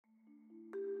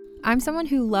I'm someone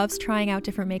who loves trying out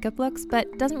different makeup looks,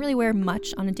 but doesn't really wear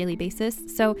much on a daily basis,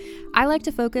 so I like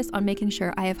to focus on making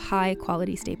sure I have high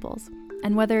quality staples.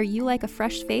 And whether you like a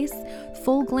fresh face,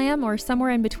 full glam, or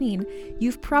somewhere in between,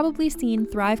 you've probably seen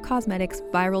Thrive Causemetics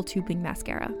Viral Tubing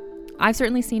Mascara. I've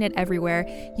certainly seen it everywhere.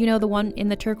 You know, the one in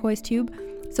the turquoise tube?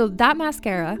 So that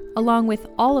mascara, along with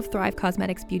all of Thrive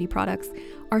Causemetics beauty products,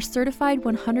 are certified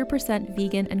 100%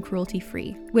 vegan and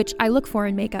cruelty-free, which I look for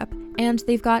in makeup, and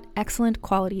they've got excellent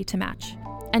quality to match.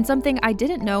 And something I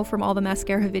didn't know from all the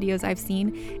mascara videos I've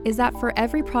seen is that for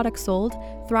every product sold,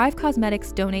 Thrive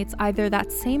Causemetics donates either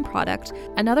that same product,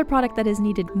 another product that is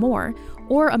needed more,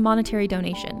 or a monetary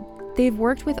donation. They've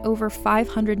worked with over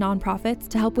 500 nonprofits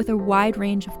to help with a wide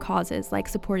range of causes like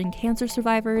supporting cancer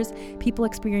survivors, people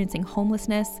experiencing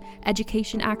homelessness,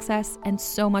 education access, and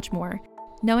so much more.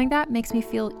 Knowing that makes me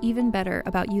feel even better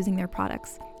about using their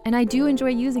products. And I do enjoy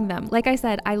using them. Like I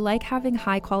said, I like having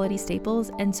high quality staples,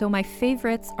 and so my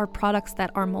favorites are products that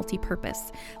are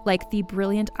multi-purpose, like the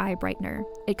Brilliant Eye Brightener.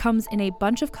 It comes in a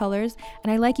bunch of colors,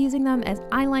 and I like using them as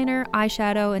eyeliner,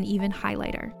 eyeshadow, and even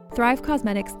highlighter. Thrive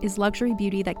Causemetics is luxury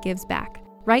beauty that gives back.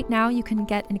 Right now, you can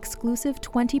get an exclusive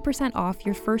 20% off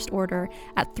your first order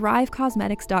at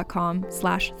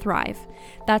thrivecausemetics.com/thrive.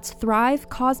 That's Thrive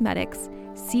Causemetics,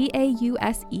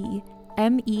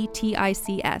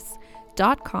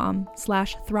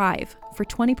 CAUSEMETICS.com/thrive for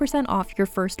 20% off your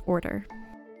first order.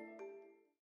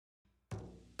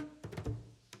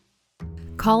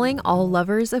 Calling all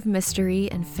lovers of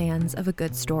mystery and fans of a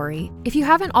good story. If you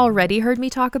haven't already heard me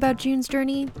talk about June's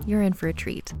Journey, you're in for a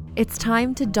treat. It's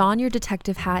time to don your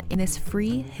detective hat in this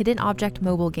free hidden object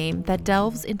mobile game that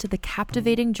delves into the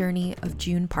captivating journey of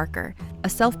June Parker, a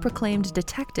self-proclaimed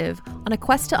detective on a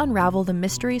quest to unravel the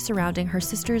mystery surrounding her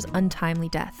sister's untimely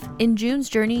death. In June's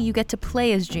Journey, you get to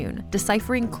play as June,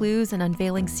 deciphering clues and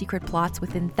unveiling secret plots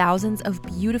within thousands of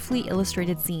beautifully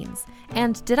illustrated scenes.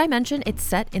 And did I mention it's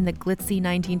set in the glitzy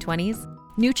 1920s?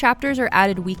 New chapters are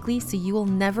added weekly, so you will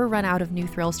never run out of new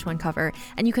thrills to uncover,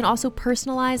 and you can also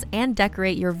personalize and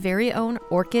decorate your very own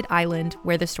Orchid Island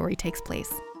where the story takes place.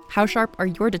 How sharp are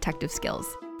your detective skills?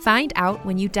 Find out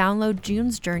when you download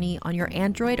June's Journey on your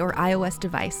Android or iOS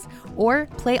device, or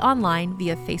play online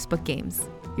via Facebook Games.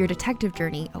 Your detective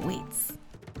journey awaits.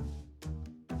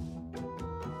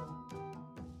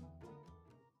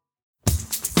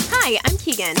 Hi, I'm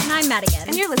Keegan. And I'm Madigan.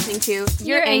 And you're listening to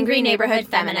Your Angry Neighborhood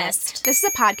Feminist. This is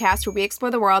a podcast where we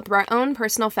explore the world through our own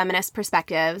personal feminist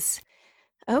perspectives.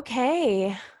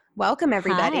 Okay. Welcome,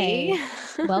 everybody.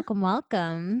 Hi.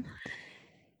 Welcome.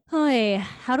 Hi.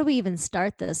 How do we even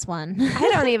start this one? I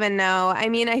don't even know. I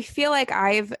mean, I feel like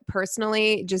I've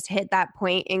personally just hit that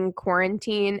point in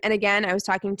quarantine. And again, I was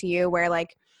talking to you where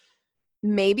like,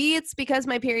 maybe it's because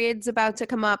my period's about to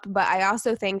come up, but I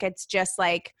also think it's just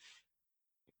like,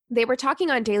 they were talking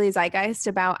on Daily Zeitgeist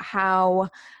about how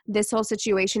this whole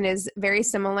situation is very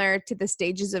similar to the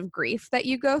stages of grief that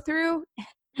you go through.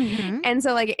 Mm-hmm. And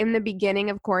so like in the beginning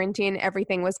of quarantine,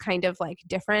 everything was kind of like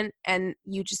different and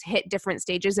you just hit different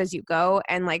stages as you go.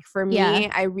 And like for me,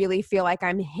 I really feel like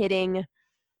I'm hitting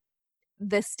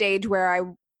the stage where I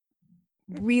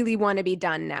really want to be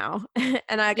done now.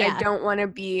 And I don't want to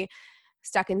be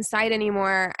stuck inside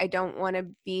anymore. I don't want to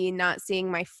be not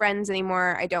seeing my friends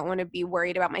anymore. I don't want to be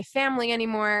worried about my family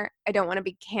anymore. I don't want to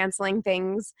be canceling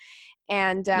things.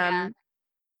 And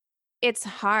it's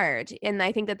hard. And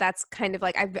I think that that's kind of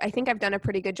like, I think I've done a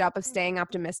pretty good job of staying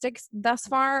optimistic thus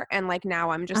far. And like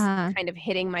now I'm just kind of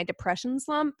hitting my depression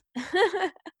slump.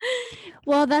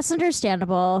 Well, that's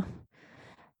understandable.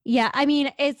 Yeah, I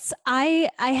mean,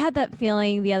 I had that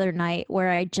feeling the other night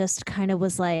where I just kind of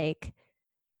was like,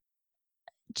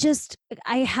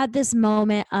 I had this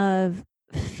moment of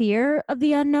fear of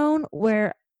the unknown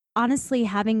where honestly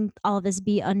having all of this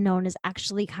be unknown is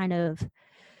actually kind of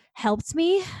helped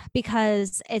me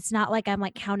because it's not like I'm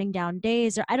like counting down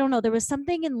days or I don't know. There was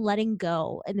something in letting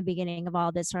go in the beginning of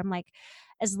all this where I'm like,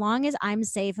 as long as I'm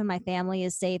safe and my family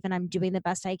is safe and I'm doing the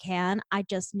best I can, I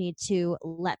just need to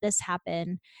let this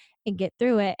happen and get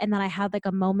through it. And then I had like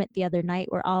a moment the other night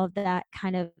where all of that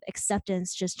kind of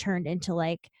acceptance just turned into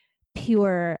like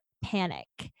pure panic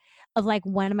of like,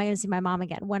 when am I going to see my mom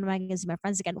again? When am I going to see my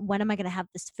friends again? When am I going to have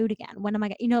this food again? When am I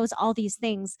going to, it's all these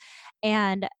things.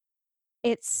 And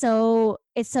it's so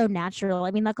natural.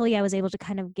 I mean, luckily I was able to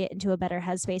kind of get into a better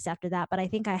headspace after that, but I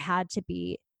think I had to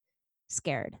be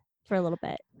scared for a little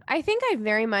bit. I think I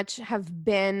very much have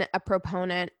been a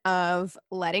proponent of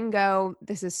letting go.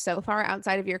 This is so far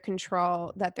outside of your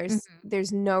control that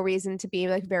there's no reason to be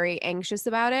like very anxious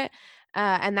about it.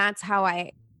 And that's how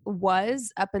I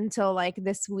was up until like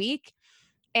this week.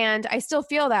 And I still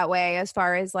feel that way as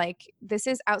far as like, this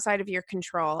is outside of your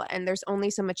control and there's only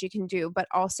so much you can do. But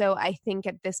also, I think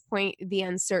at this point, the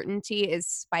uncertainty is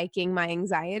spiking my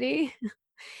anxiety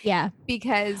Yeah.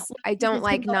 because Well, I because don't it's been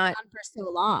like going not, on for so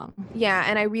long. yeah.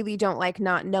 And I really don't like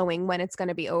not knowing when it's going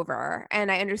to be over. And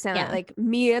I understand that, Yeah. like,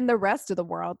 me and the rest of the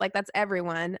world, like, that's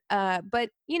everyone. But,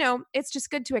 you know, it's just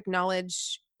good to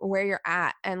acknowledge where you're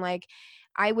at. And like,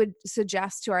 I would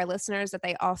suggest to our listeners that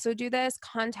they also do this.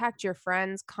 Contact your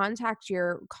friends, call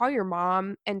your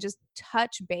mom and just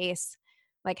touch base,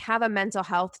 like have a mental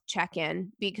health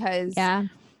check-in because Yeah.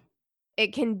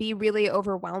 it can be really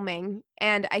overwhelming.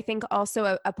 And I think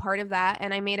also a part of that,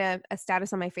 and I made a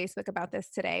status on my Facebook about this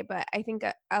today, but I think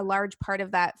a large part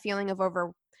of that feeling of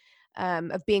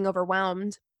being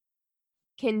overwhelmed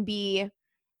can be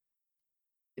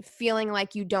feeling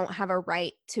like you don't have a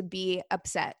right to be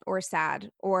upset or sad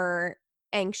or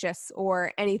anxious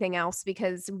or anything else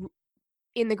because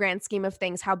in the grand scheme of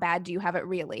things, how bad do you have it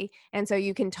really? And so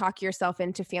you can talk yourself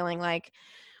into feeling like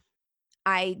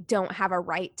I don't have a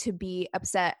right to be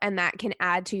upset, and that can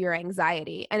add to your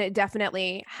anxiety. And it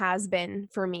definitely has been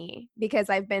for me because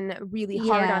I've been really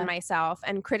hard on Yeah. myself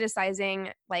and criticizing,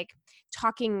 like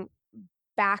talking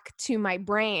back to my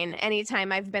brain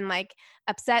anytime I've been like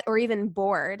upset or even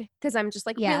bored because I'm just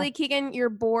like, Yeah. really, Keegan, you're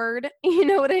bored. You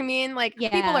know what I mean? Like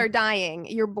people Yeah. are dying,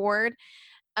 you're bored.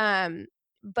 Um,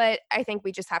 but I think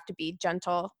we just have to be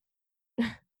gentle.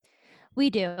 We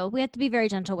do. We have to be very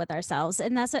gentle with ourselves.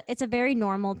 And it's a very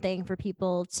normal thing for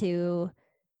people to,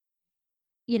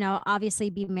 you know, obviously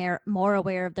be more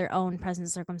aware of their own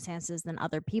present circumstances than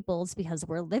other people's because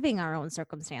we're living our own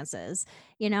circumstances,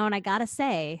 you know. And I gotta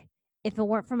say, if it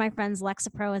weren't for my friends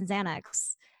Lexapro and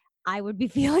Xanax, I would be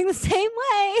feeling the same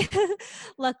way.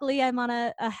 Luckily, I'm on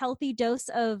a healthy dose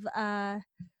of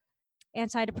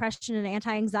antidepressant and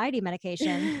anti-anxiety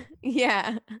medication.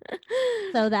 Yeah.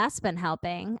 So that's been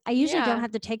helping. I usually don't Yeah.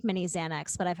 have to take many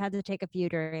Xanax, but I've had to take a few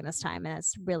during this time, and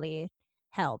it's really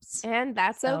helped. And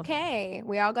that's So okay.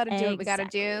 We all got to do what we got to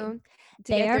exactly. do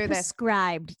to They get are through this.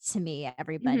 prescribed to me,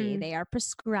 everybody. Mhm. They are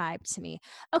prescribed to me.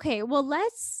 Okay, well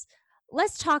let's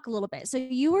talk a little bit. So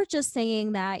you were just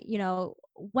saying that, you know,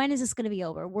 when is this going to be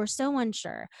over? We're so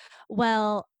unsure.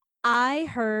 Well, I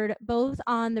heard both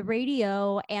on the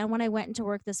radio and when I went into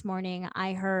work this morning,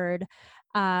 I heard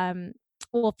um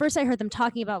well, first I heard them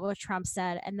talking about what Trump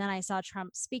said, and then I saw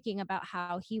Trump speaking about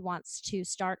how he wants to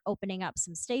start opening up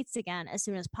some states again as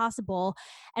soon as possible.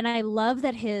 And I love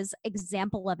that his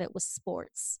example of it was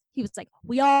sports. He was like,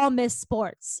 we all miss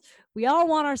sports. We all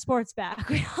want our sports back.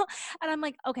 And I'm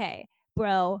like, okay,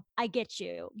 bro, I get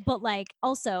you. But like,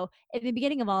 also, at the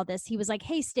beginning of all this, he was like,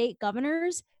 hey, state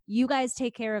governors, you guys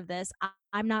take care of this.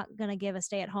 I'm not going to give a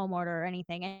stay at home order or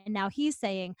anything. And now he's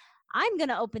saying, I'm going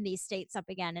to open these states up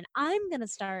again and I'm going to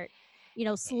start, you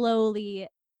know, slowly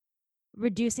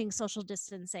reducing social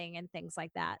distancing and things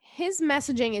like that. His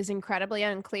messaging is incredibly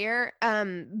unclear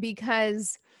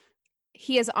because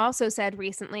he has also said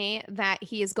recently that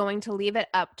he is going to leave it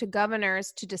up to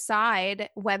governors to decide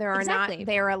whether or not Exactly.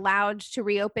 they are allowed to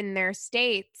reopen their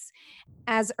states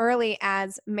as early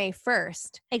as May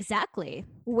 1st. Exactly.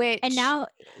 Which, And now,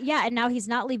 yeah, and now he's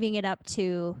not leaving it up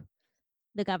to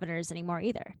the governors anymore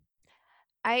either.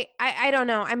 I don't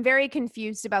know. I'm very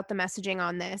confused about the messaging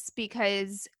on this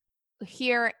because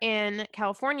here in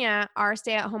California, our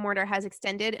stay-at-home order has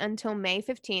extended until May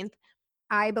 15th.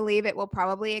 I believe it will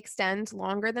probably extend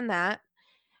longer than that.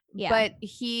 Yeah. But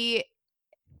he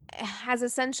has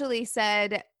essentially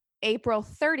said April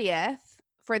 30th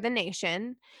for the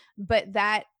nation, but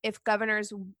that if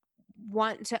governors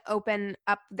want to open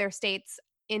up their states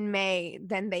in May,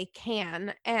 then they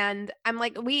can. And I'm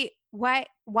like, why?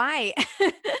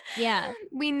 Yeah.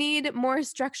 We need more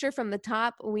structure from the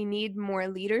top. We need more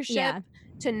leadership Yeah.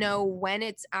 to know when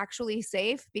it's actually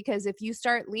safe. Because if you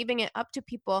start leaving it up to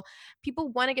people, people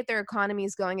want to get their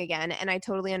economies going again. And I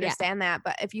totally understand that.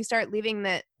 But if you start leaving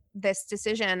this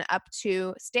decision up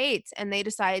to states and they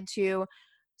decide to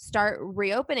start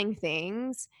reopening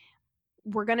things,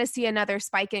 we're going to see another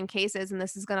spike in cases and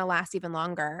this is going to last even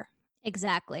longer.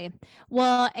 Exactly.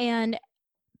 Well, and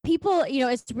people, you know,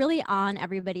 it's really on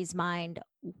everybody's mind.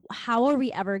 How are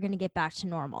we ever going to get back to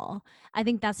normal? I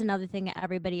think that's another thing that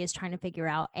everybody is trying to figure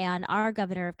out. And our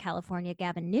governor of California,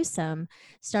 Gavin Newsom,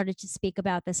 started to speak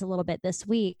about this a little bit this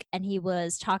week. And he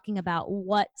was talking about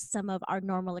what some of our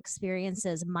normal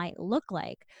experiences might look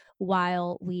like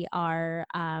while we are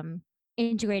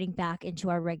integrating back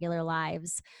into our regular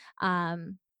lives.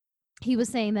 he was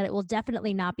saying that it will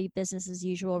definitely not be business as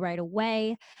usual right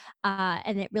away.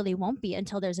 And it really won't be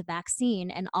until there's a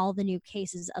vaccine and all the new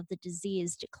cases of the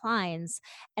disease declines.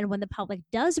 And when the public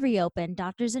does reopen,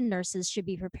 doctors and nurses should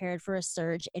be prepared for a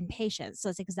surge in patients. So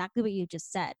it's exactly what you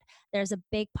just said. There's a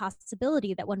big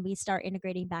possibility that when we start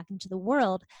integrating back into the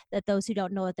world, that those who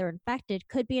don't know that they're infected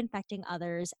could be infecting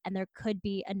others, and there could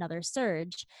be another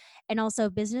surge. And also,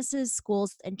 businesses,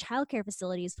 schools, and childcare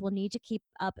facilities will need to keep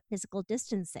up physical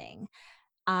distancing.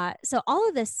 So all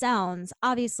of this sounds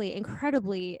obviously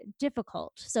incredibly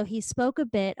difficult. So he spoke a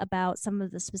bit about some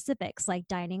of the specifics, like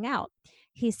dining out.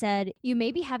 He said, you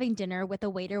may be having dinner with a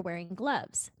waiter wearing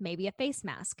gloves, maybe a face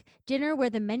mask, dinner where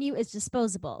the menu is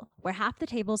disposable, where half the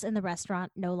tables in the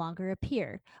restaurant no longer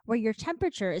appear, where your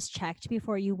temperature is checked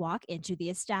before you walk into the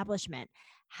establishment.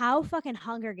 How fucking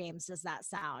Hunger Games does that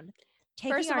sound?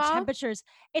 First Taking of our all, temperaures,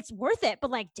 it's worth it,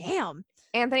 but like, damn.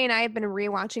 Anthony and I have been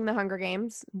rewatching The Hunger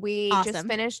Games. We just Awesome.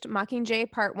 finished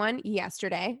Mockingjay Part 1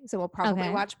 yesterday, so we'll probably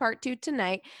Okay. watch Part 2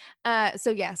 tonight.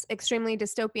 So yes, extremely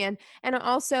dystopian. And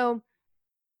also,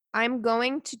 I'm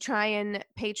going to try and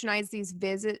patronize these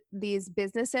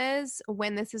businesses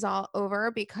when this is all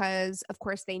over, because of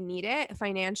course they need it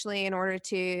financially in order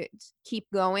to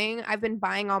keep going. I've been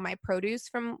buying all my produce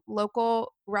from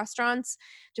local restaurants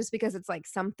just because it's like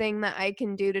something that I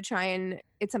can do to try, and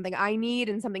it's something I need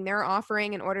and something they're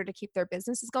offering in order to keep their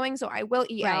businesses going. So I will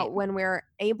eat Right. out when we're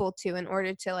able to, in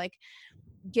order to like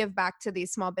give back to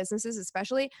these small businesses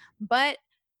especially. But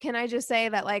can I just say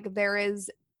that like there is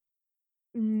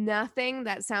nothing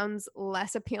that sounds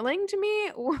less appealing to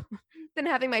me than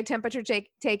having my temperature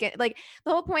taken. Like,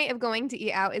 the whole point of going to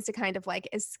eat out is to kind of like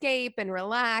escape and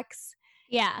relax.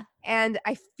 Yeah. And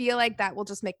I feel like that will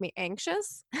just make me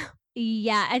anxious.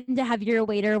 Yeah. And to have your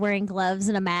waiter wearing gloves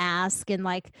and a mask, and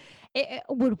like,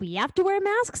 would we have to wear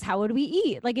masks? How would we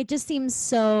eat? Like, it just seems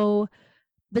so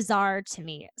bizarre to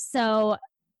me. So,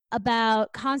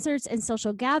 about concerts and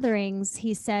social gatherings,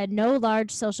 he said no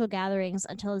large social gatherings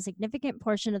until a significant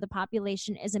portion of the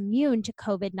population is immune to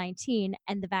COVID-19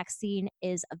 and the vaccine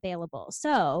is available.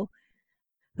 So,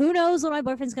 who knows when my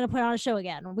boyfriend's going to put on a show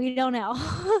again? We don't know.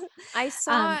 I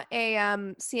saw a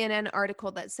CNN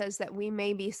article that says that we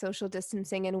may be social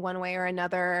distancing in one way or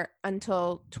another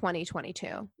until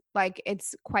 2022. Like,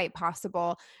 it's quite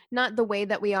possible, not the way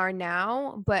that we are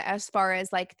now, but as far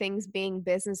as like things being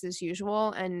business as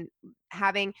usual and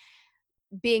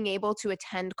being able to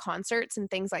attend concerts and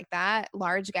things like that,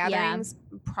 large gatherings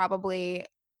probably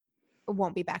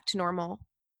won't be back to normal.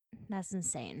 That's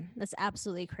insane. That's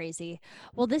absolutely crazy.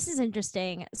 Well, this is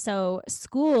interesting. So,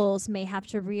 schools may have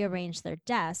to rearrange their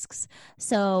desks.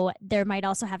 So, there might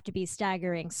also have to be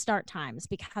staggering start times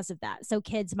because of that. So,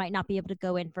 kids might not be able to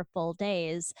go in for full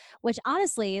days, which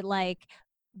honestly, like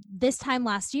this time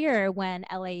last year when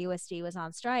LAUSD was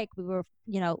on strike, we were,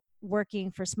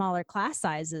 working for smaller class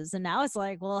sizes. And now it's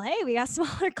like, well, hey, we got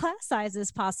smaller class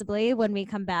sizes possibly when we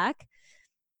come back.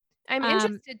 I'm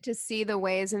interested to see the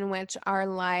ways in which our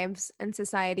lives and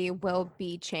society will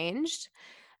be changed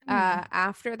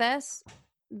after this.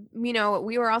 We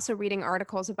were also reading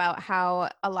articles about how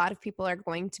a lot of people are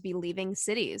going to be leaving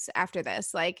cities after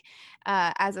this, like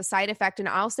as a side effect. And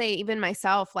I'll say, even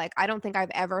myself, like, I don't think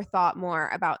I've ever thought more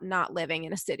about not living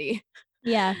in a city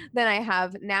than I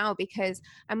have now, because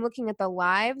I'm looking at the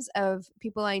lives of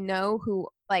people I know who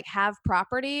like have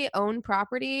own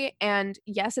property, and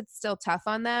yes, it's still tough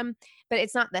on them, but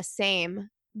it's not the same,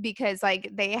 because like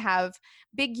they have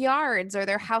big yards or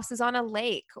their house is on a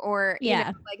lake, or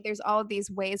like there's all of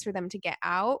these ways for them to get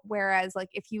out, whereas like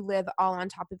if you live all on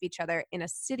top of each other in a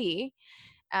city,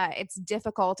 it's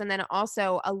difficult. And then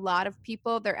also a lot of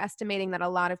people, they're estimating that a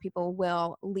lot of people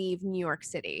will leave New York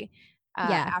City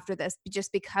after this,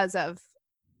 just because of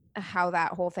how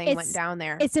that whole thing went down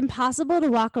there. It's impossible to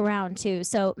walk around too.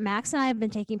 So Max and I have been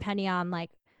taking Penny on like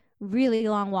really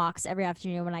long walks every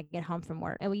afternoon when I get home from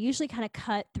work. And we usually kind of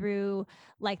cut through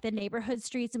like the neighborhood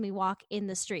streets and we walk in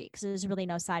the street because there's really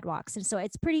no sidewalks. And so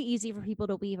it's pretty easy for people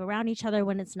to weave around each other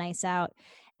when it's nice out.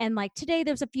 And like today,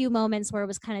 there's a few moments where it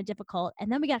was kind of difficult.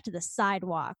 And then we got to the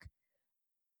sidewalk.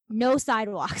 No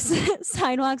sidewalks.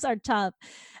 Sidewalks are tough,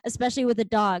 especially with a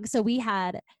dog. So we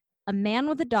had a man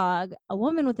with a dog, a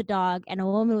woman with a dog, and a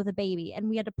woman with a baby. And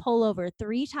we had to pull over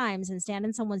 3 times and stand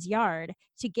in someone's yard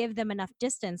to give them enough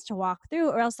distance to walk through,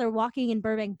 or else they're walking in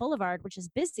Burbank Boulevard, which is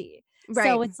busy. Right.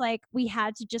 So it's like we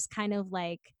had to just kind of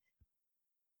like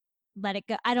let it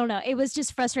go. I don't know. It was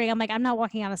just frustrating. I'm like, I'm not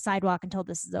walking on a sidewalk until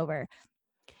this is over.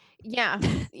 Yeah.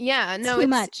 No, too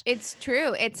much. It's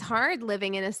true. It's hard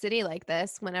living in a city like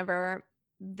this whenever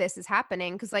this is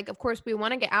happening, because like, of course we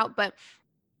want to get out, but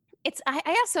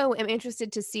I also am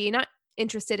interested to see, not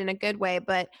interested in a good way,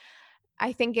 but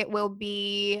I think it will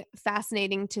be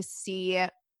fascinating to see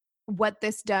what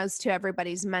this does to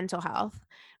everybody's mental health.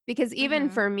 Because even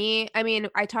Mhm. for me, I mean,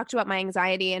 I talked about my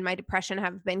anxiety and my depression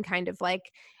have been kind of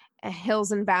like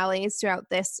hills and valleys throughout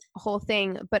this whole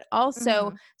thing. But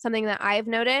also, Mhm. something that I've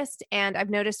noticed, and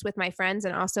I've noticed with my friends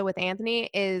and also with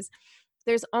Anthony, is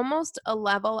there's almost a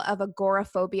level of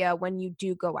agoraphobia when you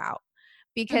do go out.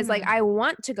 Because like Mhm. I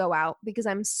want to go out because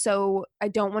I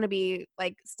don't want to be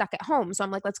like stuck at home. So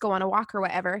I'm like, let's go on a walk or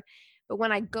whatever. But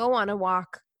when I go on a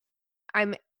walk,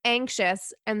 I'm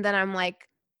anxious, and then I'm like,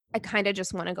 I kind of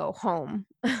just want to go home.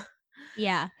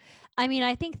 Yeah. I mean,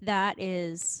 I think that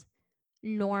is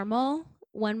normal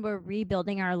when we're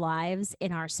rebuilding our lives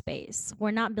in our space.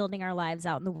 We're not building our lives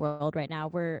out in the world right now.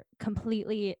 We're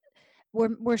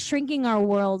shrinking our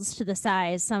worlds to the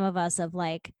size, some of us, of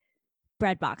like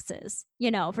bread boxes.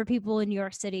 For people in New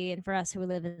York City and for us who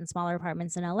live in smaller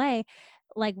apartments in LA,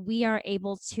 like we are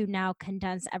able to now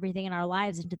condense everything in our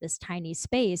lives into this tiny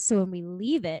space. So when we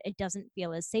leave it, it doesn't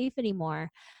feel as safe anymore.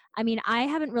 I mean, I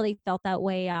haven't really felt that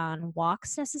way on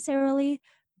walks necessarily,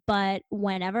 but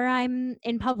whenever I'm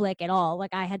in public at all,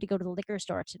 like I had to go to the liquor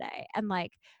store today, and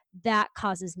like that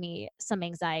causes me some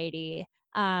anxiety.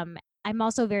 I'm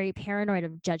also very paranoid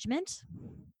of judgment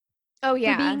Oh for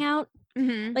yeah. being out.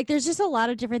 Mhm. Like there's just a lot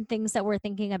of different things that we're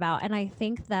thinking about, and I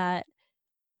think that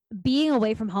being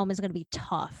away from home is going to be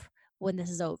tough when this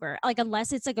is over, like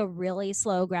unless it's like a really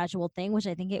slow gradual thing, which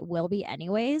I think it will be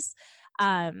anyways.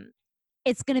 um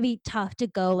it's going to be tough to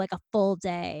go like a full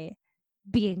day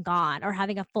being gone or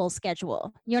having a full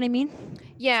schedule, you know what I mean?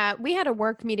 Yeah, we had a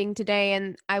work meeting today,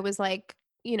 and I was like,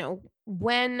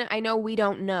 when I know we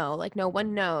don't know, like no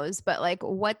one knows, but like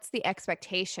what's the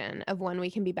expectation of when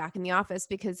we can be back in the office,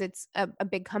 because it's a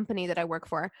big company that I work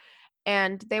for.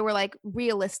 And they were like,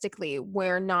 realistically,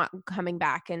 we're not coming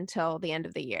back until the end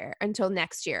of the year, until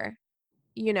next year,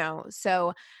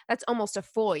 So that's almost a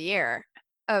full year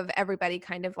of everybody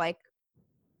kind of like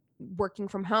working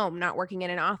from home, not working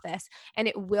in an office. And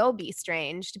it will be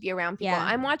strange to be around people. Yeah.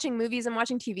 I'm watching movies, I'm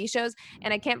watching TV shows,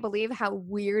 and I can't believe how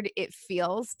weird it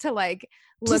feels to like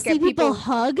To look see at people people.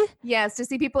 hug. Yes, to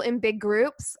see people in big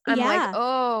groups. I'm like, Yeah.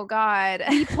 oh God.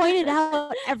 We pointed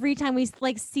out every time we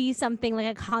like see something like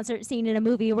a concert scene in a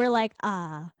movie, we're like,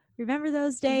 remember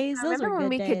those Yeah, days? Those were remember when good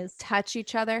we could days. touch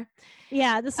each other?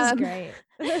 Yeah, this is Um, great.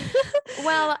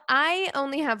 well, I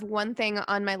only have one thing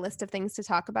on my list of things to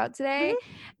talk about today,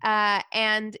 Mhm.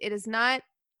 and it is not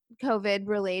COVID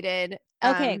related.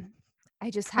 Okay,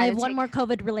 I just I had have to one take. more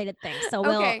COVID related thing, so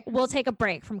we'll Okay, we'll take a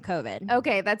break from COVID.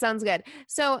 okay, that sounds good.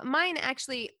 So mine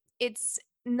actually, it's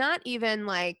not even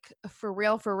like for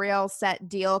real set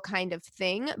deal kind of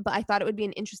thing, but I thought it would be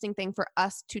an interesting thing for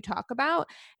us to talk about.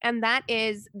 And that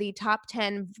is the top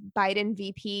 10 Biden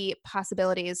VP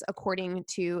possibilities according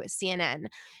to CNN.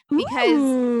 Because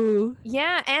Ooh.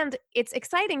 yeah, and it's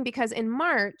exciting because in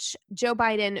March, Joe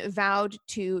Biden vowed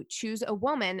to choose a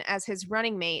woman as his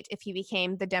running mate if he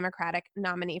became the Democratic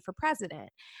nominee for president.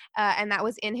 And that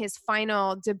was in his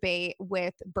final debate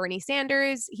with Bernie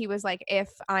Sanders. He was like, if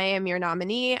I am your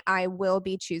nominee, I will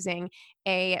be choosing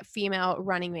a female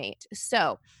running mate.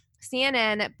 So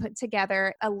CNN put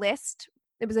together a list.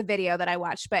 It was a video that I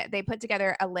watched, but they put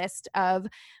together a list of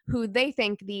who they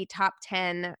think the top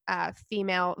 10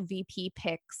 female VP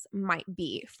picks might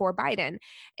be for Biden.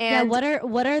 Yeah, And what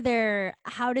are their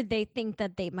how did they think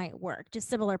that they might work? Just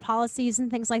similar policies and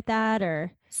things like that,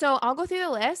 or so I'll go through the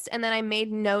list, and then I made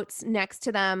notes next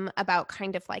to them about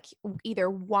kind of like either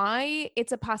why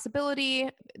it's a possibility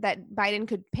that Biden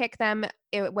could pick them,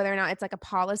 whether or not it's like a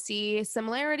policy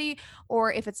similarity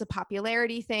or if it's a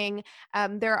popularity thing.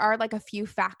 There are like a few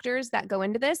factors that go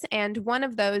into this. And one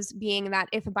of those being that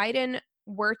if Biden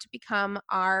were to become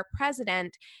our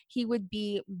president, he would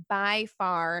be by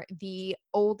far the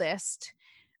oldest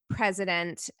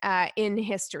president in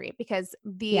history, because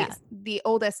the yeah. the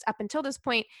oldest up until this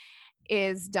point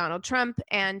is Donald Trump,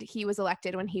 and he was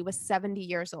elected when he was 70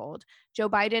 years old. Joe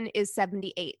Biden is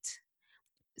 78.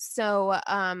 So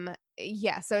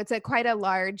yeah, so it's a quite a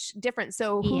large difference.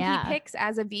 So who he Yeah. picks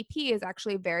as a VP is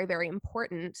actually very, very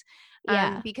important,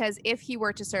 Yeah. because if he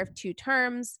were to serve 2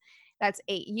 terms, that's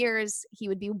 8 years. He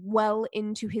would be well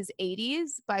into his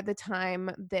 80s by the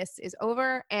time this is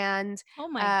over. And Oh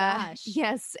my gosh.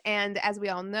 yes, and as we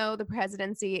all know, the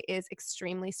presidency is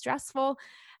extremely stressful.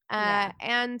 Yeah.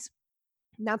 And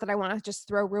not that I want to just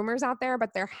throw rumors out there,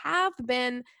 but there have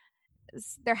been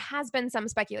there has been some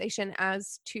speculation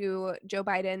as to Joe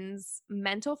Biden's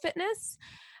mental fitness,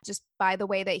 just by the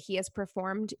way that he has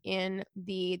performed in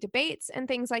the debates and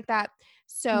things like that.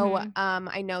 So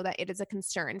I know that it is a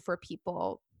concern for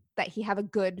people that he have a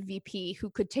good VP who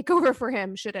could take over for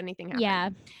him should anything happen. Yeah.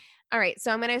 All right,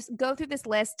 so I'm going to go through this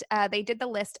list. They did the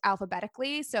list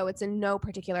alphabetically, so it's in no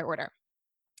particular order.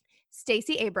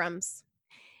 Stacey Abrams.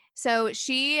 So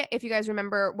she, if you guys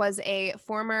remember, was a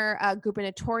former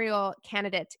gubernatorial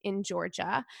candidate in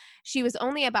Georgia. She was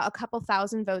only about a couple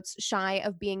thousand votes shy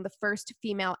of being the first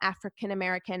female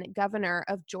African-American governor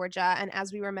of Georgia. And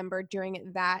as we remember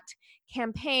during that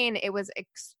campaign, it was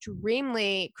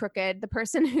extremely crooked. The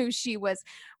person who she was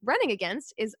running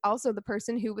against is also the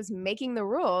person who was making the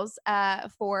rules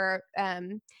for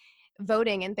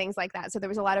voting and things like that. So there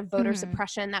was a lot of voter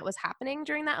suppression that was happening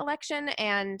during that election,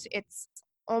 and it's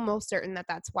almost certain that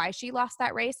that's why she lost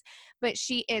that race. But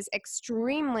she is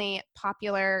extremely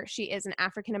popular. She is an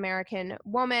African-American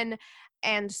woman,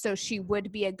 and so she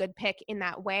would be a good pick in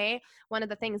that way. One of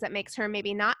the things that makes her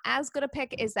maybe not as good a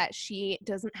pick is that she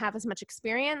doesn't have as much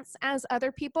experience as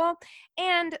other people,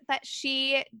 and that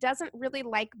she doesn't really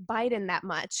like Biden that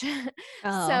much.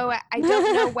 So I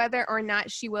don't know whether or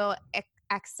not she will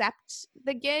accept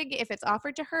the gig if it's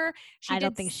offered to her. I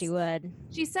don't think she would.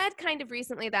 She said kind of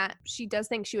recently that she does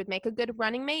think she would make a good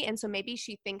running mate, and so maybe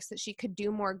she thinks that she could do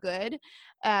more good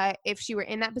if she were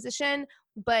in that position.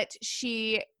 But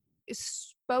she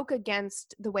spoke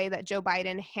against the way that Joe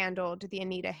Biden handled the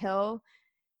Anita Hill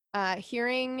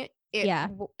hearing.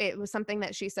 It was something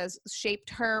that she says shaped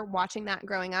her watching that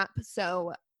growing up.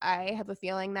 So I have a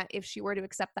feeling that if she were to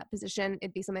accept that position,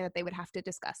 it'd be something that they would have to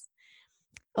discuss.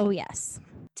 Oh, yes.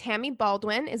 Tammy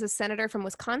Baldwin is a senator from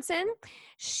Wisconsin.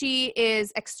 She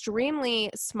is extremely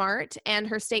smart, and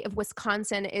her state of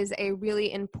Wisconsin is a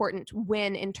really important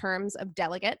win in terms of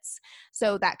delegates.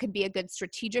 So that could be a good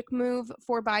strategic move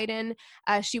for Biden.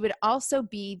 She would also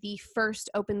be the first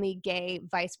openly gay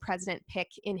vice president pick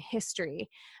in history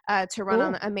to run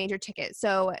on a major ticket.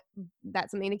 So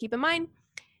that's something to keep in mind.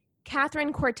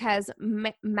 Catherine Cortez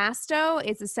Masto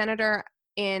is a senator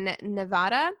in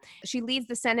Nevada. She leads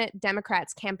the Senate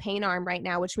Democrats campaign arm right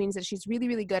now, which means that she's really,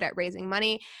 really good at raising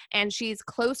money. And she's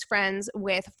close friends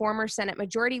with former Senate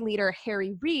Majority Leader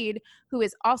Harry Reid, who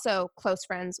is also close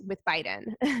friends with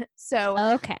Biden.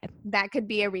 So that could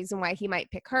be a reason why he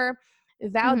might pick her.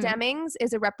 Val Demings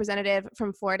is a representative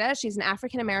from Florida. She's an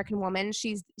African-American woman.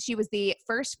 She was the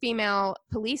first female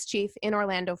police chief in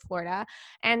Orlando, Florida,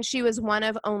 and she was one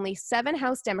of only 7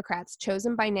 House Democrats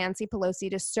chosen by Nancy Pelosi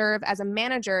to serve as a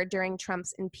manager during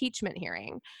Trump's impeachment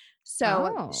hearing.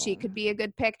 So she could be a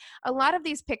good pick. A lot of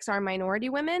these picks are minority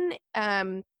women,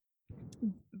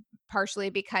 partially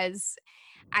because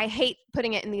I hate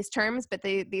putting it in these terms, but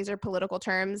these are political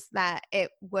terms that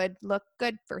it would look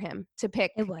good for him to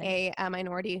pick a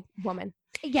minority woman.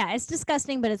 Yeah, it's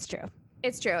disgusting, but it's true.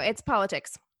 It's true. It's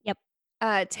politics. Yep.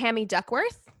 Tammy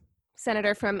Duckworth,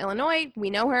 senator from Illinois. We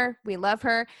know her. We love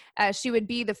her. She would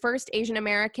be the first Asian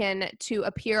American to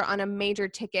appear on a major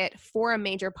ticket for a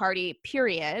major party,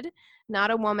 period. Not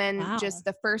a woman, just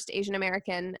the first Asian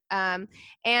American.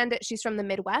 And she's from the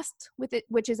Midwest,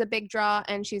 which is a big draw.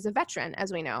 And she's a veteran,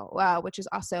 as we know, which is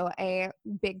also a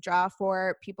big draw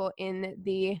for people in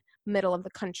the middle of the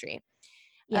country.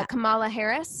 Kamala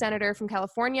Harris, senator from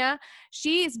California.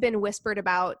 She's been whispered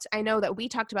about. I know that we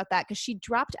talked about that because she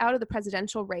dropped out of the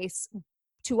presidential race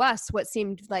to us, what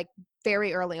seemed like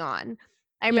very early on.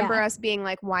 I remember us being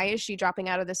like, why is she dropping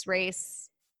out of this race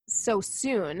so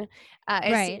soon?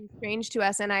 It seemed strange to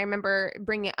us. And I remember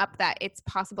bringing up that it's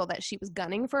possible that she was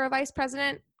gunning for a vice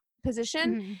president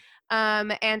position.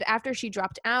 And after she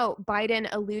dropped out, Biden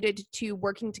alluded to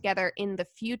working together in the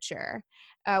future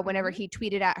whenever he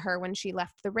tweeted at her when she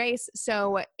left the race.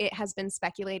 So it has been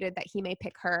speculated that he may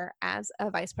pick her as a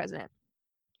vice president.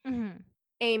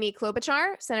 Amy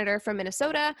Klobuchar, senator from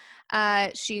Minnesota.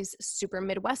 She's super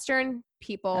Midwestern.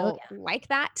 People like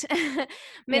that.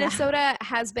 Minnesota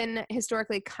has been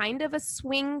historically kind of a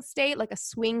swing state, like a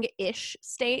swing-ish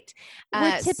state.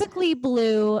 We're typically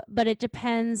blue, but it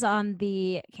depends on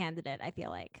the candidate, I feel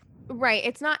like. Right.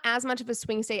 It's not as much of a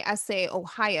swing state as, say,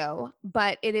 Ohio,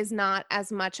 but it is not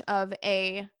as much of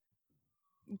a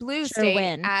blue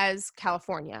state as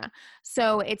California.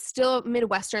 So it's still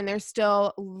Midwestern. There's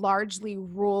still largely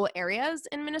rural areas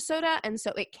in Minnesota, and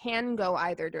so it can go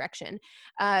either direction.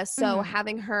 So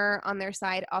having her on their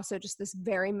side, also just this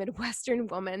very Midwestern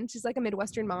woman, she's like a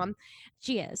Midwestern mom.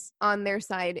 She is on their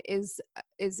side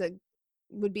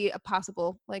would be a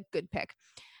possible like good pick.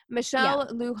 Michelle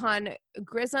Lujan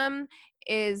Grissom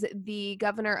is the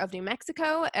governor of New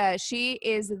Mexico. She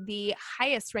is the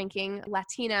highest ranking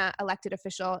Latina elected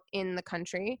official in the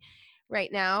country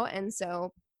right now. And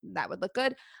so that would look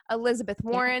good. Elizabeth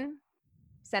Warren,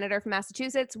 senator from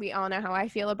Massachusetts. We all know how I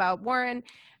feel about Warren.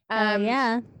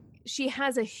 Yeah. She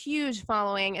has a huge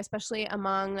following, especially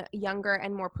among younger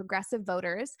and more progressive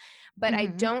voters. But I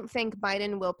don't think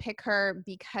Biden will pick her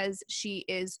because she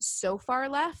is so far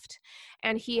left.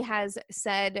 And he has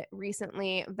said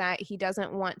recently that he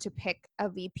doesn't want to pick a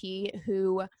VP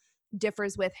who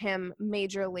differs with him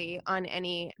majorly on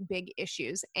any big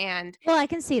issues. And well, I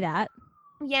can see that.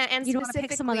 Yeah, and you don't want to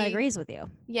pick someone that agrees with you.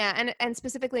 Yeah, and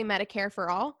specifically Medicare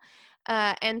for all.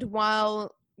 And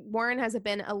while Warren has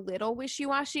been a little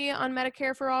wishy-washy on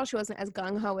Medicare for all, she wasn't as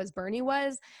gung-ho as Bernie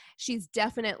was, she's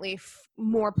definitely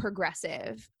more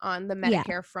progressive on the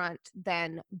Medicare front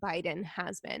than Biden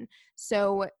has been.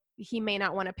 So he may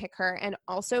not want to pick her. And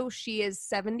also, she is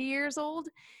 70 years old,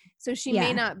 so she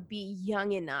may not be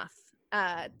young enough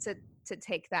to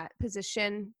take that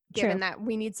position, given that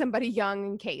we need somebody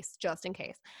young just in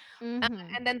case.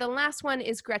 And then the last one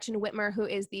is Gretchen Whitmer, who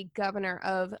is the governor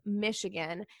of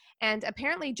Michigan. And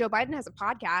apparently Joe Biden has a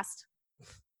podcast,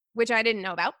 which I didn't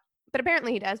know about, but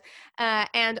apparently he does.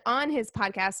 And on his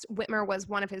podcast, Whitmer was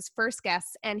one of his first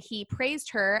guests, and he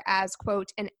praised her as,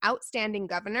 quote, an outstanding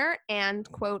governor and,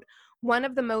 quote, one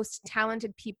of the most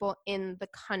talented people in the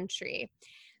country.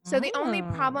 So the only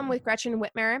problem with Gretchen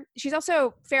Whitmer, she's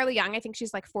also fairly young. I think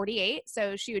she's like 48,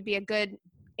 so she would be a good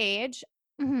age.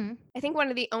 I think one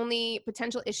of the only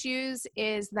potential issues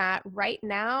is that right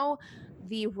now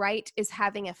the right is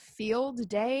having a field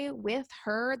day with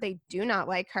her. They do not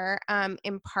like her,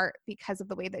 in part because of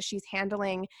the way that she's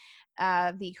handling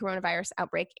the coronavirus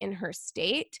outbreak in her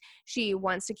state. She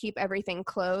wants to keep everything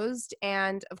closed.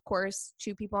 And of course,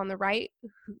 two people on the right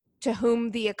to whom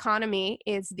the economy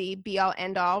is the be-all,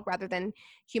 end-all rather than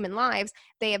human lives,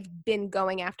 they have been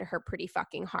going after her pretty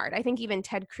fucking hard. I think even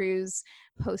Ted Cruz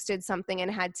posted something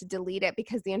and had to delete it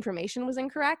because the information was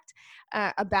incorrect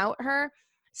about her.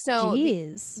 So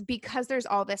because there's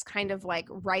all this kind of like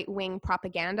right-wing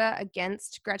propaganda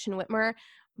against Gretchen Whitmer,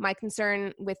 my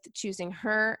concern with choosing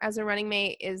her as a running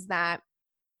mate is that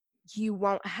you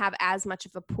won't have as much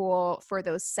of a pool for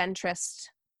those centrist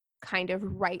kind of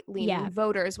right-leaning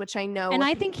voters, which I know. And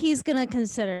I think he's going to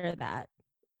consider that.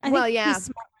 He's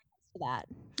smart for that,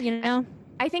 you know?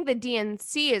 I think the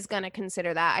DNC is going to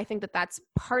consider that. I think that that's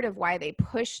part of why they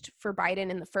pushed for Biden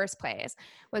in the first place,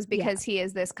 was because he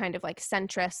is this kind of like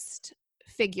centrist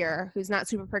figure who's not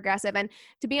super progressive. And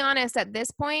to be honest, at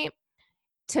this point,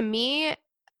 to me,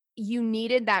 you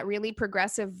needed that really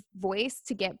progressive voice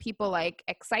to get people like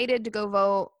excited to go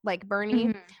vote like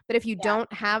Bernie. But if you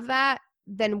don't have that,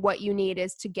 then what you need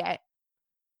is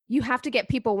you have to get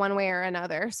people one way or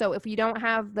another. So if you don't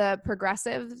have the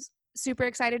progressives super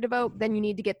excited to vote, then you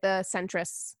need to get the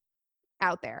centrists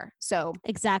out there. So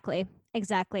Exactly.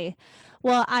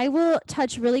 Well, I will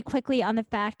touch really quickly on the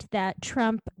fact that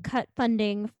Trump cut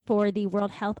funding for the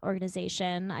World Health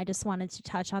Organization. I just wanted to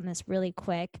touch on this really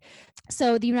quick.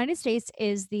 So the United States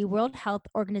is the World Health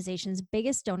Organization's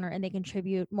biggest donor, and they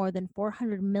contribute more than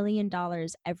 $400 million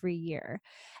every year.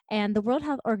 And the World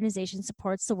Health Organization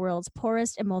supports the world's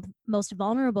poorest and most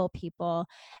vulnerable people.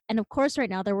 And of course, right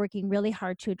now they're working really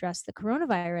hard to address the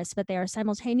coronavirus, but they are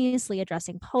simultaneously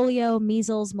addressing polio,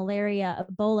 measles, malaria,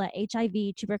 Ebola,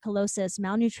 HIV, tuberculosis,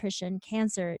 malnutrition,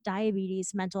 cancer,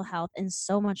 diabetes, mental health, and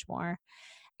so much more.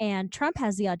 And Trump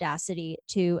has the audacity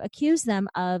to accuse them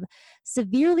of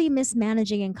severely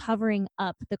mismanaging and covering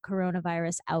up the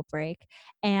coronavirus outbreak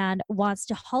and wants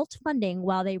to halt funding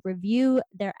while they review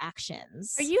their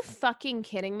actions. Are you fucking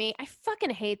kidding me? I fucking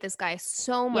hate this guy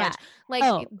so much.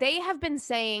 Like, they have been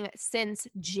saying since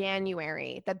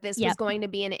January that this was going to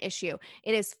be an issue.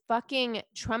 It is fucking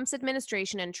Trump's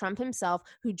administration and Trump himself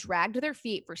who dragged their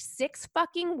feet for 6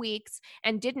 fucking weeks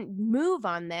and didn't move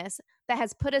on this, that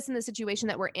has put us in the situation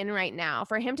that we're in right now.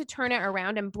 For him to turn it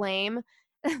around and blame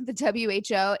the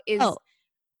WHO is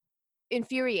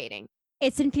infuriating.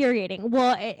 It's infuriating.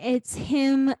 Well, it's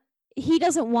him. He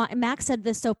doesn't want, Max said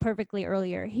this so perfectly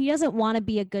earlier, he doesn't want to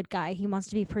be a good guy. He wants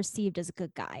to be perceived as a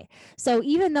good guy. So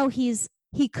even though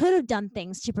he could have done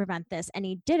things to prevent this and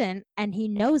he didn't, and he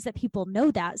knows that people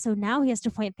know that. So now he has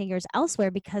to point fingers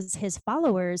elsewhere because his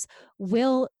followers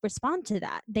will respond to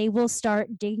that. They will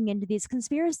start digging into these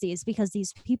conspiracies because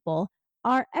these people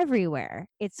are everywhere.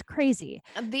 It's crazy.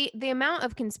 The amount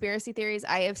of conspiracy theories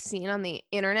I have seen on the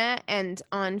internet and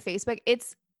on Facebook,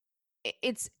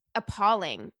 it's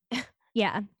appalling.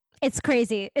 Yeah. It's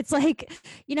crazy. It's like,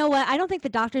 you know what? I don't think the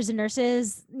doctors and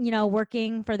nurses,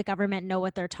 working for the government know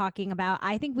what they're talking about.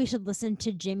 I think we should listen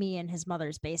to Jimmy in his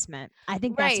mother's basement. I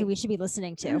think that's who Right. we should be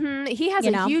listening to. Mm-hmm. He has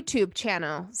a YouTube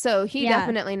channel, so he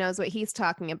definitely knows what he's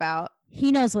talking about.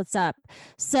 He knows what's up.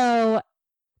 So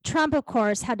Trump, of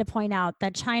course, had to point out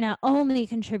that China only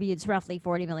contributes roughly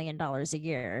 $40 million a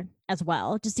year as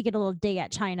well, just to get a little dig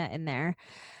at China in there.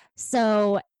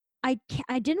 So I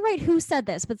didn't write who said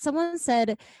this, but someone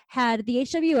said, had the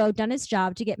HWO done its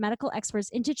job to get medical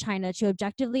experts into China to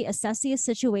objectively assess the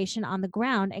situation on the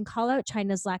ground and call out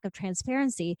China's lack of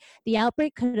transparency, the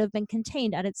outbreak could have been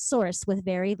contained at its source with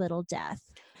very little death.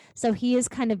 So he is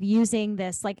kind of using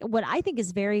this, like, what I think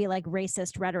is very like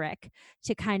racist rhetoric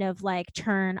to kind of like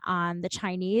turn on the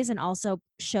Chinese and also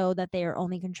show that they are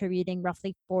only contributing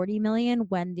roughly 40 million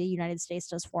when the United States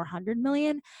does 400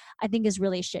 million. I think is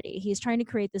really shitty. He's trying to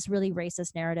create this really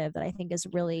racist narrative that I think is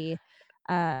really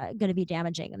going to be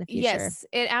damaging in the future. Yes,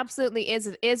 it absolutely is.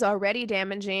 It is already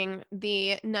damaging.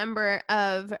 The number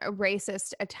of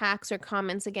racist attacks or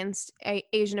comments against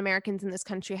Asian Americans in this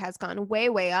country has gone way,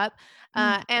 way up.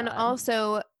 And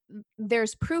also,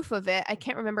 there's proof of it. I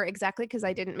can't remember exactly because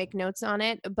I didn't make notes on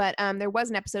it, but there was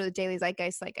an episode of the Daily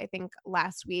Zeitgeist, like I think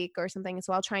last week or something.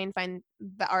 So I'll try and find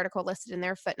the article listed in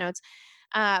their footnotes.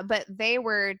 But they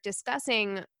were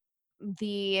discussing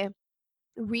the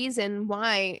reason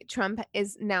why Trump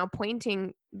is now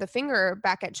pointing the finger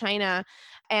back at China.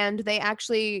 And they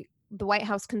actually, the White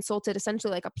House consulted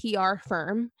essentially like a PR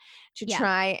firm to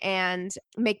try and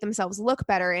make themselves look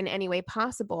better in any way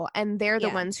possible. And they're the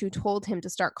ones who told him to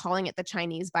start calling it the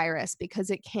Chinese virus because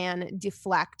it can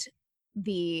deflect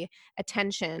the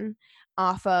attention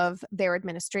off of their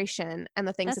administration and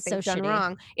the things that they've done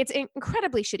wrong. It's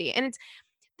incredibly shitty. And it's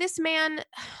this man,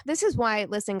 this is why,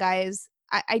 listen, guys,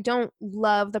 I don't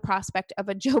love the prospect of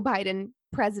a Joe Biden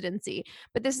presidency,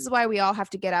 but this is why we all have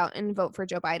to get out and vote for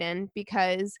Joe Biden,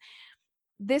 because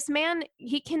this man,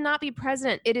 he cannot be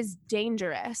president. It is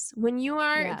dangerous. When you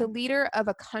are the leader of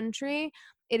a country,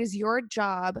 it is your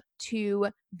job to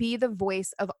be the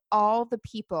voice of all the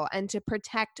people and to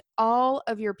protect all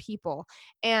of your people.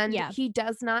 And he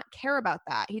does not care about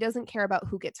that. He doesn't care about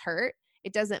who gets hurt.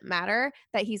 It doesn't matter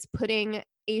that he's putting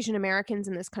Asian Americans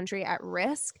in this country at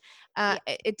risk.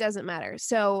 It doesn't matter.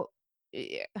 So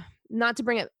not to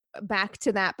bring it back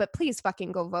to that, but please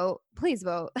fucking go vote. Please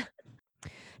vote.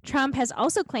 Trump has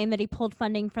also claimed that he pulled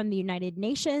funding from the United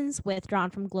Nations, withdrawn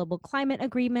from global climate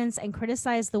agreements, and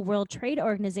criticized the World Trade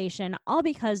Organization, all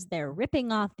because they're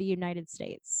ripping off the United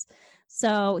States.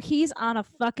 So he's on a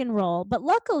fucking roll. But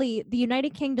luckily, the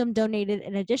United Kingdom donated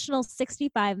an additional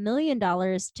 $65 million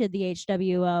to the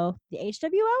HWO. The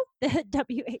HWO?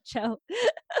 The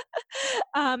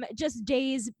WHO. Just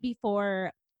days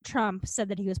before Trump said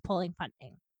that he was pulling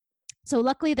funding. So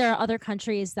luckily, there are other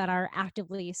countries that are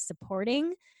actively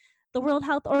supporting the World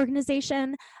Health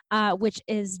Organization, which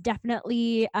is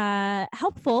definitely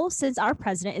helpful since our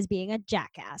president is being a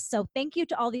jackass. So thank you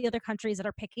to all the other countries that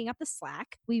are picking up the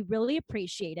slack. We really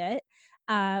appreciate it.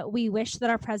 We wish that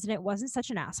our president wasn't such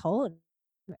an asshole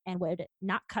and would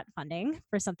not cut funding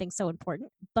for something so important,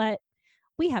 but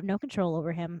we have no control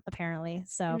over him, apparently.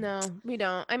 So no, we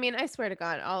don't. I mean, I swear to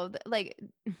God,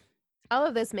 all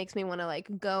of this makes me want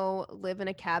to go live in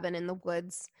a cabin in the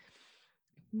woods,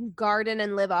 garden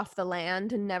and live off the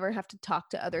land and never have to talk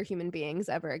to other human beings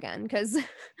ever again. Because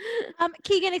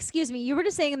Keegan, excuse me, you were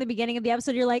just saying in the beginning of the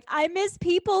episode, you're like, I miss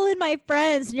people and my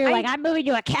friends, and you're like, I'm moving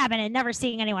to a cabin and never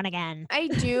seeing anyone again. I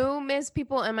do miss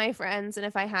people and my friends, and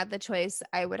if I had the choice,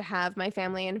 I would have my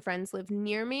family and friends live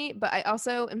near me. But I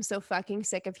also am so fucking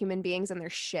sick of human beings and their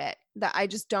shit that I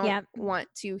just don't want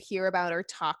to hear about or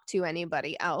talk to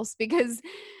anybody else because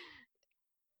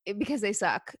they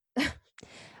suck.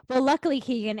 Well, luckily,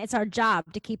 Keegan, it's our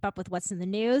job to keep up with what's in the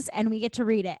news, and we get to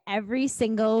read it every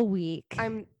single week.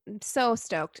 I'm so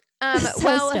stoked.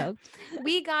 Stoked.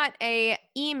 We got a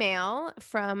email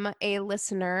from a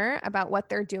listener about what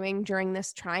they're doing during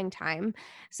this trying time.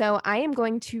 So I am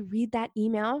going to read that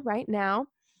email right now.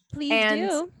 Please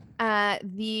do.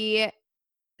 The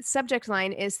subject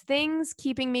line is things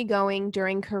keeping me going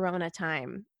during Corona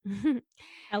time.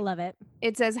 I love it.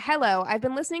 It says, hello, I've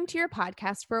been listening to your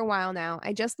podcast for a while now.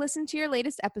 I just listened to your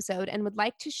latest episode and would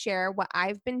like to share what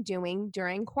I've been doing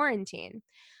during quarantine.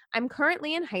 I'm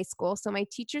currently in high school, so my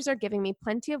teachers are giving me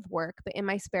plenty of work, but in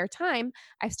my spare time,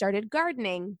 I've started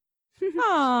gardening.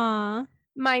 Aww.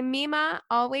 My Mima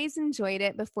always enjoyed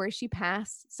it before she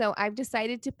passed, so I've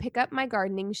decided to pick up my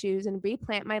gardening shoes and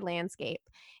replant my landscape.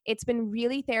 It's been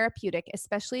really therapeutic,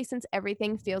 especially since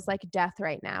everything feels like death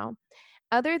right now.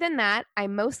 Other than that, I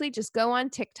mostly just go on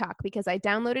TikTok because I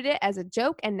downloaded it as a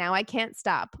joke and now I can't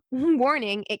stop.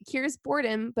 Warning, it cures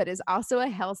boredom, but is also a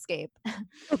hellscape.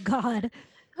 Oh, God.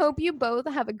 Hope you both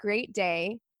have a great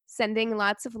day. Sending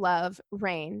lots of love,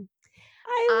 Rain.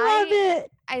 I love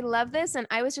it. I love this. And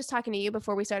I was just talking to you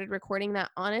before we started recording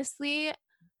that honestly,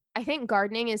 I think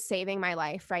gardening is saving my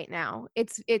life right now.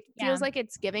 It feels like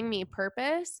it's giving me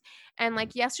purpose. And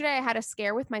like yesterday I had a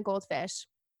scare with my goldfish.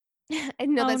 I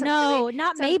know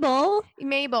not Mabel.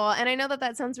 Mabel. And I know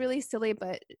that sounds really silly,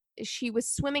 but she was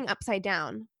swimming upside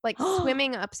down, like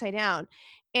swimming upside down.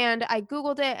 And I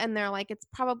Googled it and they're like, it's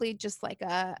probably just like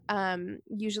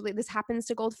usually this happens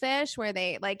to goldfish where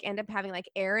they like end up having like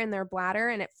air in their bladder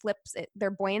and it flips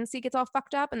their buoyancy gets all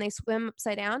fucked up and they swim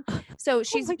upside down. So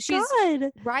she's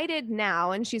righted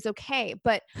now and she's okay.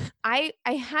 But I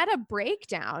had a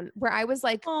breakdown where I was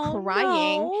like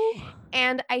crying. No.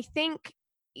 And I think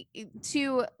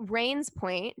to Rain's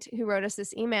point, who wrote us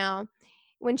this email,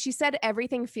 when she said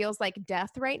everything feels like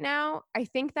death right now, I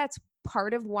think that's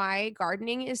part of why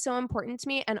gardening is so important to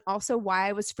me and also why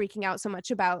I was freaking out so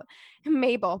much about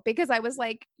Mabel, because I was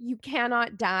like, you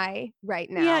cannot die right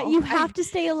now. Yeah, you have to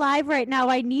stay alive right now.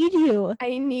 I need you.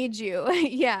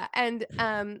 Yeah. And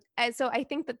so I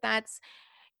think that's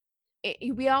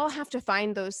we all have to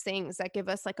find those things that give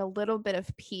us like a little bit of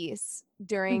peace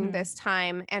during this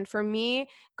time. And for me,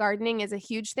 gardening is a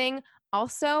huge thing.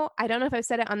 Also, I don't know if I've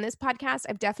said it on this podcast.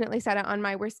 I've definitely said it on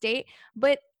My Worst Date,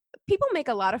 but people make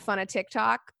a lot of fun of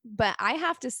TikTok. But I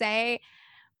have to say,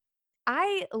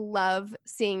 I love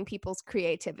seeing people's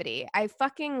creativity. I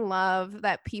fucking love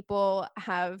that people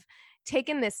have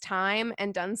taken this time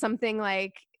and done something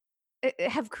like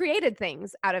have created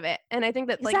things out of it. And I think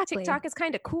that like TikTok is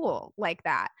kind of cool like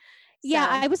that. Yeah,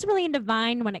 I was really into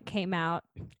Vine when it came out,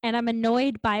 and I'm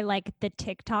annoyed by like the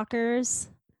TikTokers.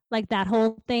 Like that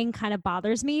whole thing kind of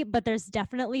bothers me, but there's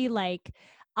definitely like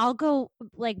I'll go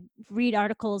like read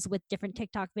articles with different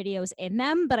TikTok videos in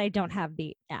them, but I don't have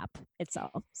the app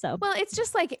itself. So, well, it's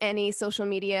just like any social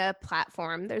media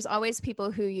platform. There's always people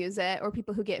who use it or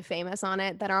people who get famous on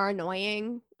it that are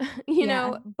annoying, you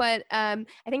know, but I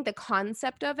think the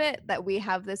concept of it, that we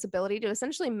have this ability to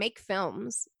essentially make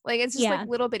films, like it's just like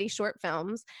little bitty short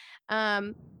films.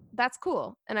 That's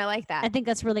cool. And I like that. I think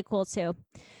that's really cool too.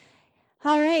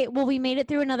 All right. Well, we made it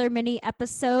through another mini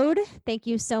episode. Thank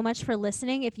you so much for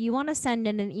listening. If you want to send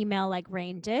in an email like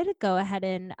Rain did, go ahead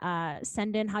and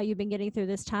send in how you've been getting through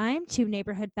this time to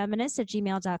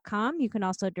neighborhoodfeminist@gmail.com. You can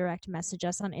also direct message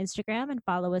us on Instagram and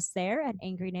follow us there at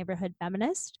Angry Neighborhood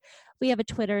Feminist. We have a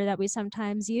Twitter that we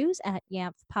sometimes use at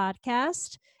YAMF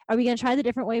Podcast. Are we going to try the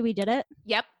different way we did it?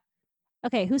 Yep.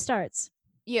 Okay. Who starts?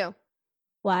 You.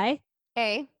 Y.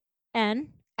 A. N.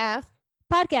 F.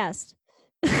 Podcast.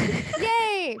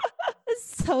 Yay!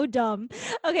 So dumb.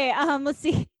 Okay, let's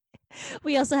see.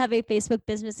 We also have a Facebook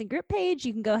business and group page.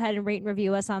 You can go ahead and rate and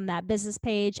review us on that business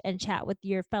page and chat with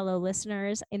your fellow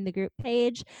listeners in the group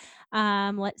page.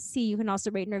 Let's see. You can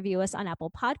also rate and review us on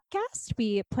Apple Podcasts.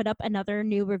 We put up another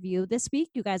new review this week.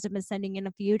 You guys have been sending in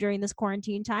a few during this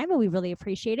quarantine time, and we really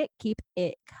appreciate it. Keep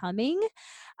it coming.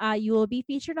 You will be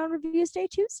featured on Reviews Day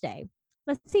Tuesday.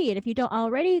 Let's see. And if you don't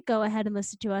already, go ahead and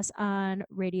listen to us on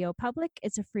Radio Public.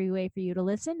 It's a free way for you to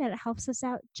listen, and it helps us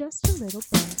out just a little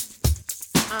bit.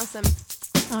 Awesome.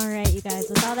 All right, you guys.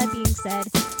 With all that being said,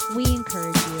 we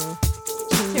encourage you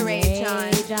to rage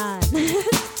on.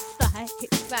 Bye.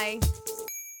 Bye.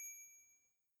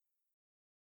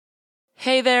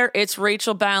 Hey there, it's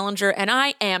Rachel Ballinger, and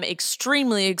I am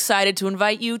extremely excited to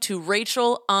invite you to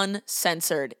Rachel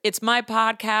Uncensored. It's my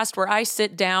podcast where I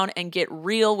sit down and get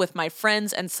real with my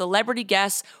friends and celebrity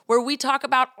guests, where we talk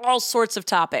about all sorts of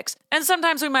topics. And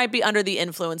sometimes we might be under the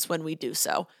influence when we do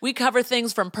so. We cover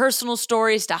things from personal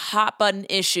stories to hot button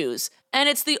issues. And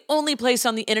it's the only place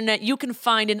on the internet you can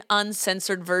find an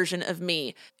uncensored version of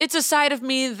me. It's a side of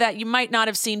me that you might not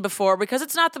have seen before because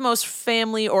it's not the most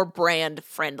family or brand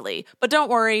friendly. But don't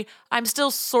worry, I'm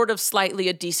still sort of slightly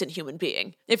a decent human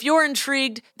being. If you're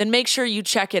intrigued, then make sure you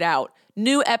check it out.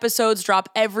 New episodes drop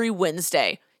every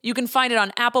Wednesday. You can find it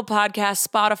on Apple Podcasts,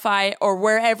 Spotify, or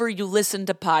wherever you listen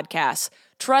to podcasts.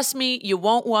 Trust me, you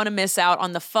won't want to miss out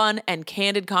on the fun and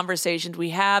candid conversations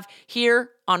we have here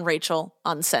on Rachel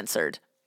Uncensored.